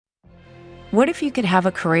What if you could have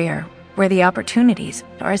a career where the opportunities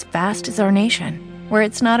are as vast as our nation, where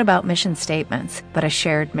it's not about mission statements, but a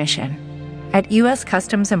shared mission? At U.S.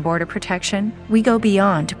 Customs and Border Protection, we go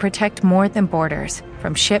beyond to protect more than borders.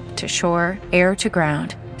 From ship to shore, air to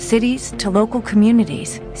ground, cities to local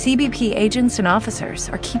communities, CBP agents and officers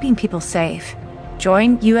are keeping people safe.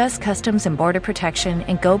 Join U.S. Customs and Border Protection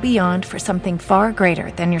and go beyond for something far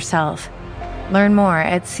greater than yourself. Learn more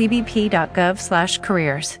at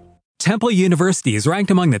cbp.gov/careers. Temple University is ranked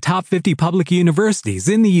among the top 50 public universities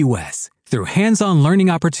in the U.S. Through hands-on learning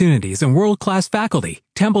opportunities and world-class faculty,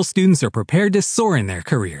 Temple students are prepared to soar in their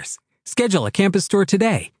careers. Schedule a campus tour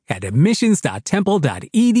today at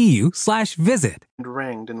admissions.temple.edu/visit. And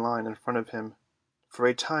ranged in line in front of him. For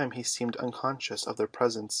a time he seemed unconscious of their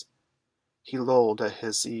presence. He lolled at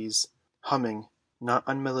his ease, humming, not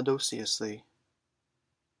unmelodiously,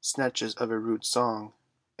 snatches of a rude song,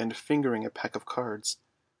 and fingering a pack of cards.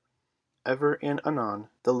 Ever and anon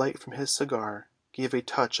the light from his cigar gave a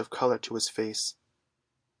touch of color to his face.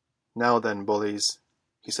 "Now then, bullies,"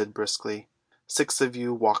 he said briskly, "6 of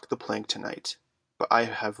you walk the plank tonight, but I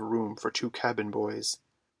have room for 2 cabin boys.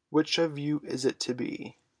 Which of you is it to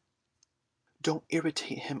be?" "Don't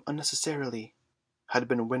irritate him unnecessarily," had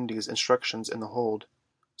been Wendy's instructions in the hold,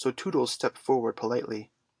 so Toodles stepped forward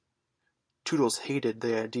politely. Toodles hated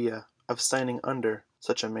the idea of signing under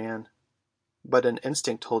such a man, but an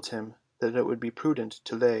instinct told him that it would be prudent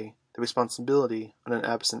to lay the responsibility on an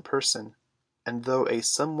absent person, and though a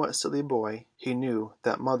somewhat silly boy, he knew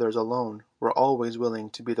that mothers alone were always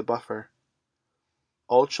willing to be the buffer.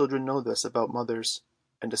 All children know this about mothers,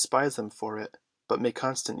 and despise them for it, but make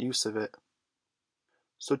constant use of it.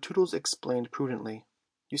 So Toodles explained prudently,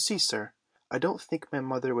 "You see, sir, I don't think my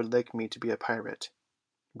mother would like me to be a pirate.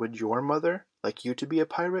 Would your mother like you to be a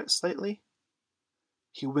pirate, Slightly?"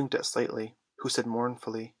 He winked at Slightly, who said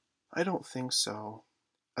mournfully, "I don't think so,"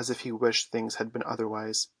 as if he wished things had been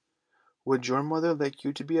otherwise. "Would your mother like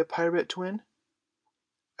you to be a pirate, Twin?"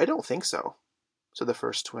 "I don't think so," said the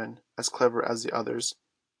first twin, as clever as the others.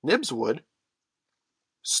 "Nibs would."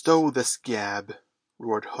 "Stow this gab,"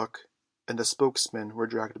 roared Hook, and the spokesmen were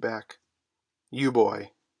dragged back. "You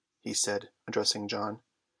boy," he said, addressing John,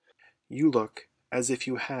 "you look as if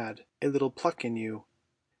you had a little pluck in you.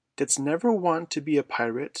 Didst never want to be a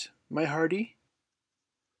pirate, my hearty?"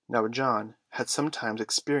 Now John had sometimes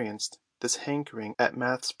experienced this hankering at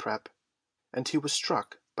maths prep, and he was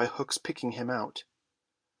struck by Hook's picking him out.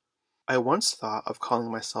 "I once thought of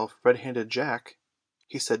calling myself Red-handed Jack,"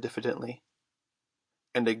 he said diffidently.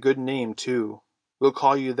 "And a good name, too. We'll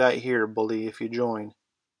call you that here, bully, if you join."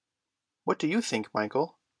 "What do you think,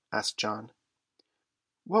 Michael?" asked John.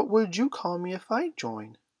 "What would you call me if I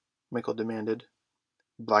join?" Michael demanded.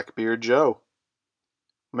 "Blackbeard Joe."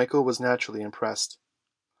 Michael was naturally impressed.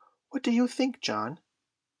 "What do you think, John?"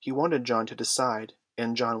 He wanted John to decide,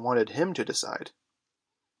 and John wanted him to decide.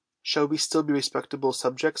 "Shall we still be respectable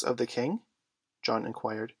subjects of the king?" John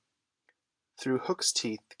inquired. Through Hook's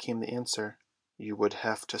teeth came the answer, "You would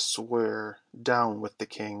have to swear, 'Down with the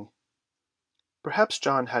king.'" Perhaps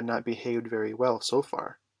John had not behaved very well so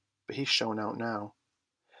far, but he shone out now.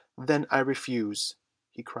 "Then I refuse,"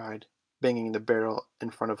 he cried, banging the barrel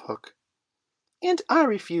in front of Hook. "And I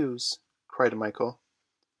refuse," cried Michael.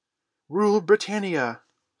 "Rule Britannia!"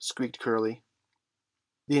 squeaked Curly.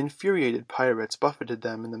 The infuriated pirates buffeted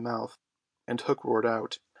them in the mouth, and Hook roared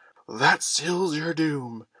out, "That seals your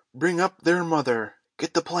doom! Bring up their mother!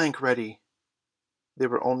 Get the plank ready!" They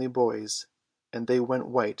were only boys, and they went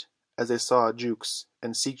white as they saw Jukes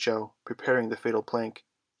and Cecco preparing the fatal plank,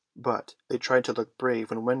 but they tried to look brave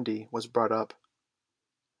when Wendy was brought up.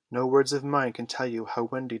 No words of mine can tell you how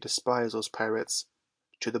Wendy despised those pirates.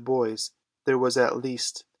 To the boys there was at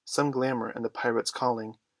least some glamour in the pirate's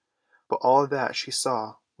calling, but all that she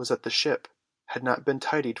saw was that the ship had not been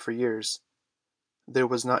tidied for years. There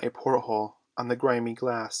was not a porthole on the grimy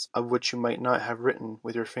glass of which you might not have written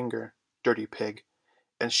with your finger, "Dirty pig,"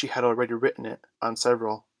 and she had already written it on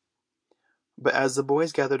several. But as the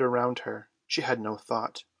boys gathered around her, she had no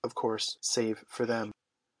thought, of course, save for them.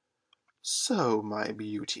 "So, my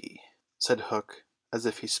beauty," said Hook, as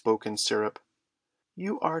if he spoke in syrup,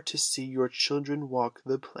 "you are to see your children walk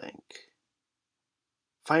the plank."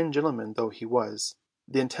 Fine gentleman though he was,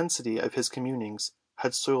 the intensity of his communings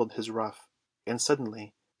had soiled his ruff, and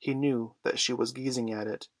suddenly he knew that she was gazing at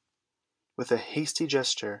it. With a hasty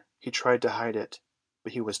gesture he tried to hide it,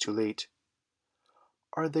 but he was too late.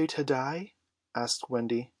 "Are they to die?" asked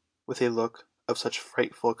Wendy, with a look of such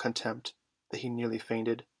frightful contempt that he nearly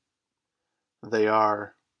fainted. "They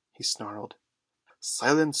are," he snarled.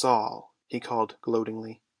 "Silence all," he called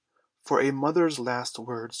gloatingly, for a mother's last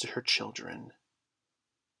words to her children.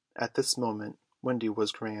 At this moment Wendy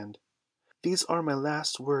was grand. "These are my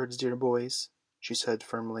last words, dear boys," she said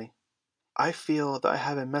firmly. "I feel that I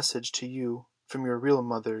have a message to you from your real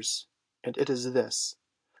mothers, and it is this: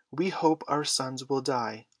 we hope our sons will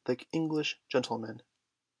die like English gentlemen."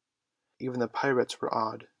 Even the pirates were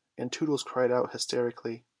awed, and Tootles cried out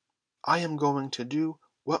hysterically, "I am going to do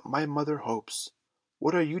what my mother hopes.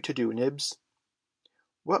 What are you to do, Nibs?"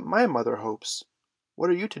 "What my mother hopes. What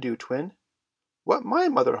are you to do, Twin?" "What my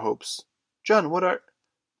mother hopes. John, what are—"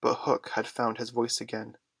 But Hook had found his voice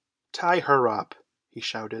again. "Tie her up," he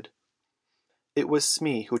shouted. It was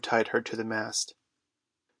Smee who tied her to the mast.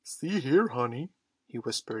 "See here, honey," he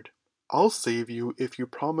whispered, "I'll save you if you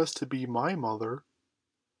promise to be my mother."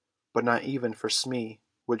 But not even for Smee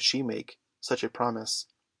would she make such a promise.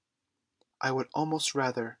 "I would almost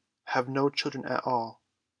rather have no children at all,"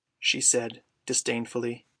 she said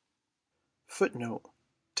disdainfully. Footnote: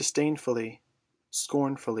 disdainfully,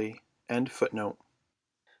 scornfully, end footnote.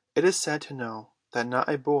 It is sad to know that not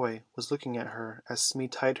a boy was looking at her as Smee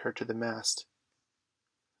tied her to the mast.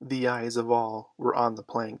 The eyes of all were on the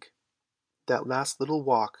plank, that last little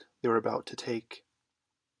walk they were about to take.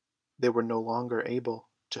 They were no longer able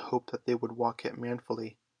to hope that they would walk it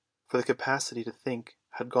manfully, for the capacity to think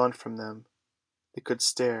had gone from them. They could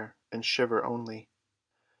stare and shiver only.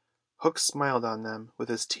 Hook smiled on them with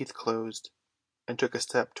his teeth closed, and took a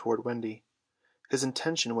step toward Wendy. His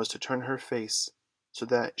intention was to turn her face so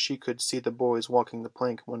that she could see the boys walking the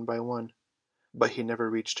plank one by one, but he never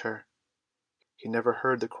reached her. He never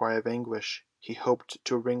heard the cry of anguish he hoped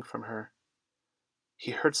to wring from her.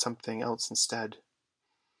 He heard something else instead.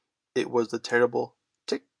 It was the terrible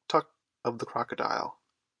tick-tock of the crocodile.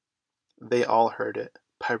 They all heard it,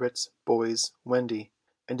 pirates, boys, Wendy,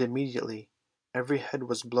 and immediately every head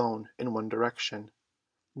was blown in one direction,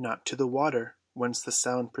 not to the water whence the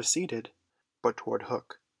sound proceeded, but toward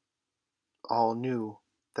Hook. All knew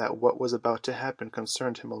that what was about to happen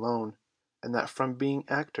concerned him alone, and that from being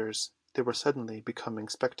actors they were suddenly becoming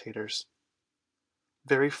spectators.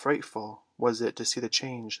 Very frightful was it to see the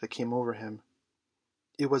change that came over him.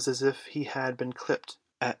 It was as if he had been clipped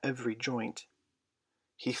at every joint.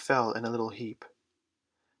 He fell in a little heap.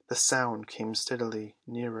 The sound came steadily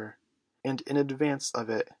nearer, and in advance of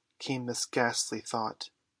it came this ghastly thought: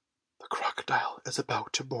 "The crocodile is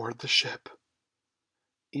about to board the ship."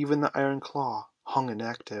 Even the iron claw hung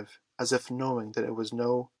inactive, as if knowing that it was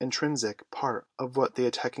no intrinsic part of what the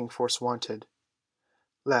attacking force wanted.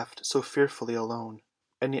 Left so fearfully alone,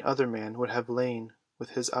 any other man would have lain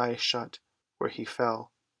with his eyes shut where he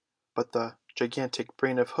fell, but the gigantic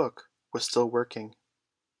brain of Hook was still working,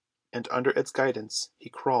 and under its guidance he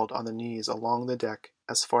crawled on the knees along the deck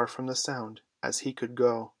as far from the sound as he could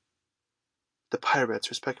go. The pirates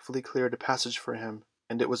respectfully cleared a passage for him,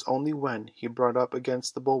 and it was only when he brought up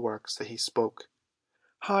against the bulwarks that he spoke.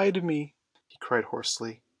 "Hide me," he cried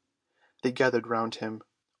hoarsely. They gathered round him,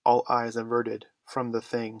 all eyes averted from the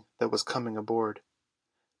thing that was coming aboard.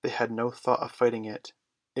 They had no thought of fighting it.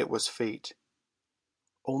 It was fate.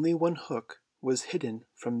 Only when Hook was hidden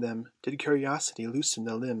from them did curiosity loosen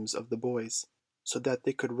the limbs of the boys, so that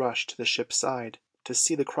they could rush to the ship's side to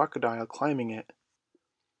see the crocodile climbing it.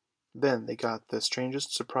 Then they got the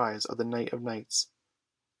strangest surprise of the night of nights,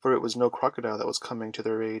 for it was no crocodile that was coming to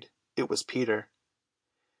their aid. It was Peter.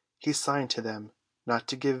 He signed to them not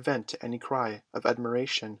to give vent to any cry of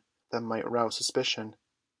admiration that might rouse suspicion.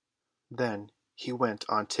 Then he went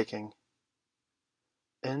on ticking.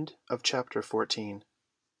 End of chapter 14.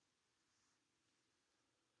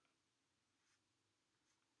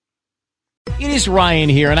 It is Ryan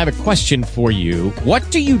here, and I have a question for you.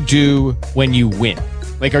 What do you do when you win?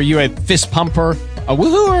 Like, are you a fist pumper, a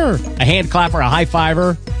woohooer, a hand clapper, a high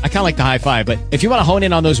fiver? I kind of like the high five, but if you want to hone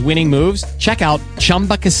in on those winning moves, check out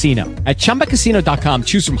Chumba Casino. At ChumbaCasino.com,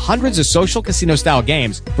 choose from hundreds of social casino-style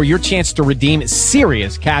games for your chance to redeem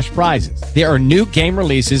serious cash prizes. There are new game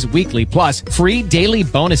releases weekly, plus free daily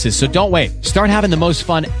bonuses, so don't wait. Start having the most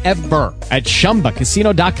fun ever at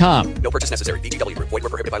ChumbaCasino.com. No purchase necessary. VGW Group. Void where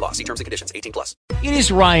prohibited by law. See terms and conditions. 18+. It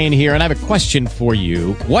is Ryan here, and I have a question for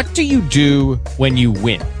you. What do you do when you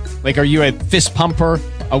win? Like, are you a fist pumper,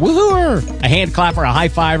 a woohooer, a hand clapper, a high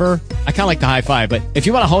fiver? I kind of like the high five, but if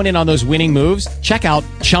you want to hone in on those winning moves, check out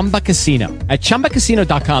Chumba Casino. At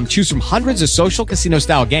ChumbaCasino.com, choose from hundreds of social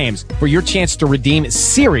casino-style games for your chance to redeem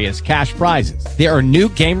serious cash prizes. There are new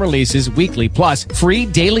game releases weekly, plus free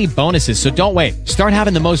daily bonuses, so don't wait. Start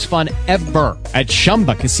having the most fun ever at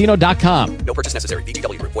ChumbaCasino.com. No purchase necessary.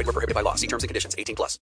 VGW Group. Void where prohibited by law. See terms and conditions. 18+.